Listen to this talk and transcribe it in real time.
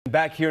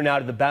Back here now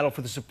to the battle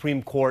for the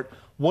Supreme Court,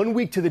 1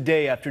 week to the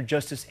day after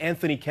Justice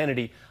Anthony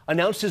Kennedy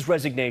announced his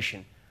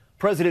resignation.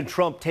 President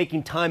Trump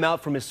taking time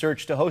out from his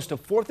search to host a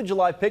 4th of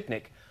July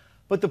picnic.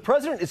 But the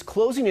president is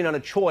closing in on a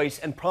choice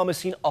and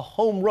promising a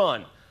home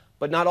run.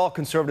 But not all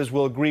conservatives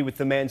will agree with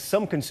the man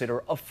some consider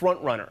a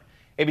frontrunner.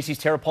 ABC's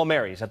Tara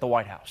Palmieri is at the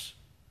White House.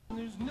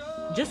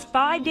 Just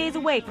 5 days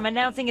away from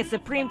announcing a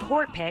Supreme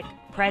Court pick,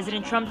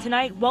 President Trump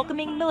tonight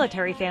welcoming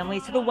military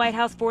families to the White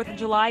House 4th of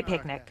July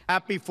picnic.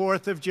 Happy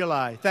 4th of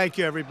July. Thank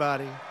you,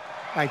 everybody.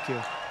 Thank you.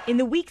 In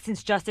the week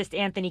since Justice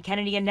Anthony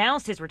Kennedy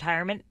announced his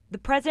retirement, the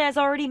president has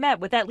already met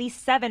with at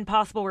least 7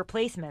 possible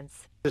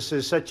replacements. This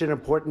is such an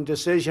important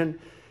decision,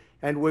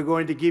 and we're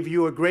going to give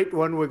you a great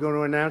one. We're going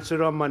to announce it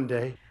on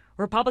Monday.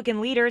 Republican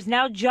leaders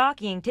now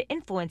jockeying to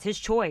influence his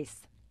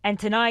choice. And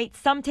tonight,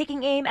 some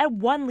taking aim at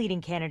one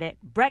leading candidate,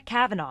 Brett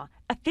Kavanaugh,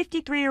 a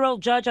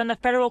 53-year-old judge on the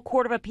Federal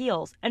Court of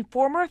Appeals and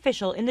former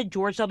official in the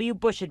George W.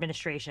 Bush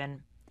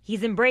administration.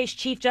 He's embraced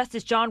Chief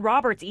Justice John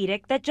Roberts'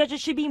 edict that judges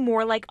should be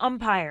more like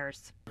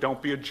umpires.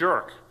 Don't be a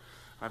jerk.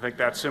 I think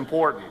that's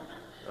important,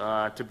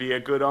 to be a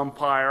good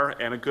umpire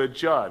and a good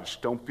judge.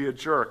 Don't be a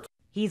jerk.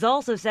 He's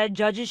also said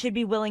judges should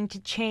be willing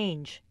to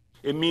change.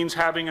 It means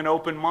having an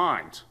open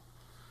mind.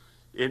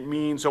 It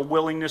means a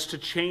willingness to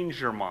change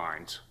your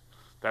mind.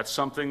 That's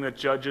something that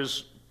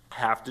judges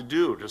have to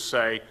do, to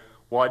say,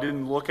 well, I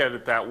didn't look at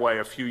it that way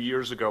a few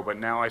years ago, but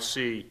now I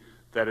see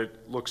that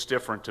it looks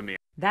different to me.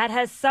 That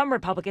has some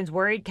Republicans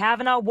worried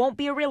Kavanaugh won't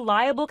be a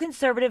reliable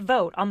conservative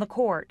vote on the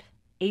court.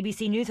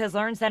 ABC News has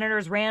learned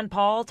Senators Rand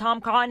Paul, Tom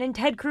Cotton, and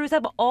Ted Cruz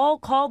have all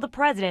called the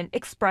president,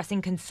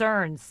 expressing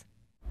concerns.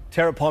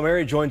 Tara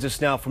Palmieri joins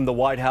us now from the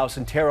White House.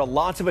 And Tara,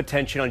 lots of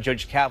attention on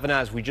Judge Kavanaugh,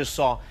 as we just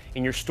saw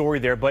in your story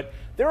there. But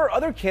there are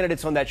other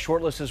candidates on that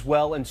short list as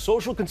well, and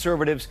social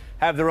conservatives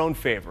have their own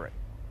favorite.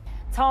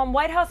 Tom,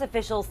 White House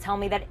officials tell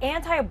me that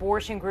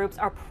anti-abortion groups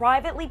are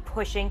privately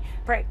pushing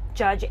for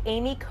Judge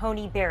Amy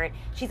Coney Barrett.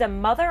 She's a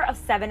mother of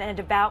 7 and a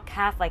devout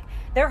Catholic.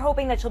 They're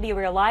hoping that she'll be a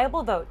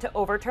reliable vote to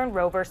overturn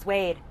Roe v.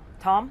 Wade.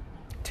 Tom?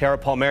 Tara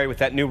Palmieri with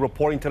that new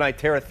reporting tonight.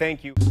 Tara,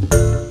 thank you.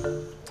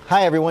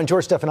 Hi, everyone.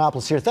 George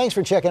Stephanopoulos here. Thanks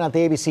for checking out the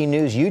ABC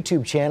News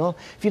YouTube channel.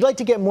 If you'd like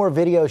to get more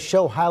videos,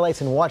 show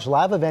highlights, and watch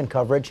live event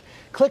coverage,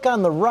 click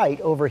on the right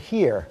over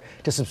here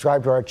to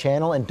subscribe to our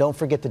channel. And don't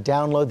forget to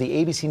download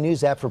the ABC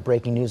News app for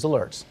breaking news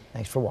alerts.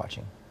 Thanks for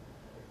watching.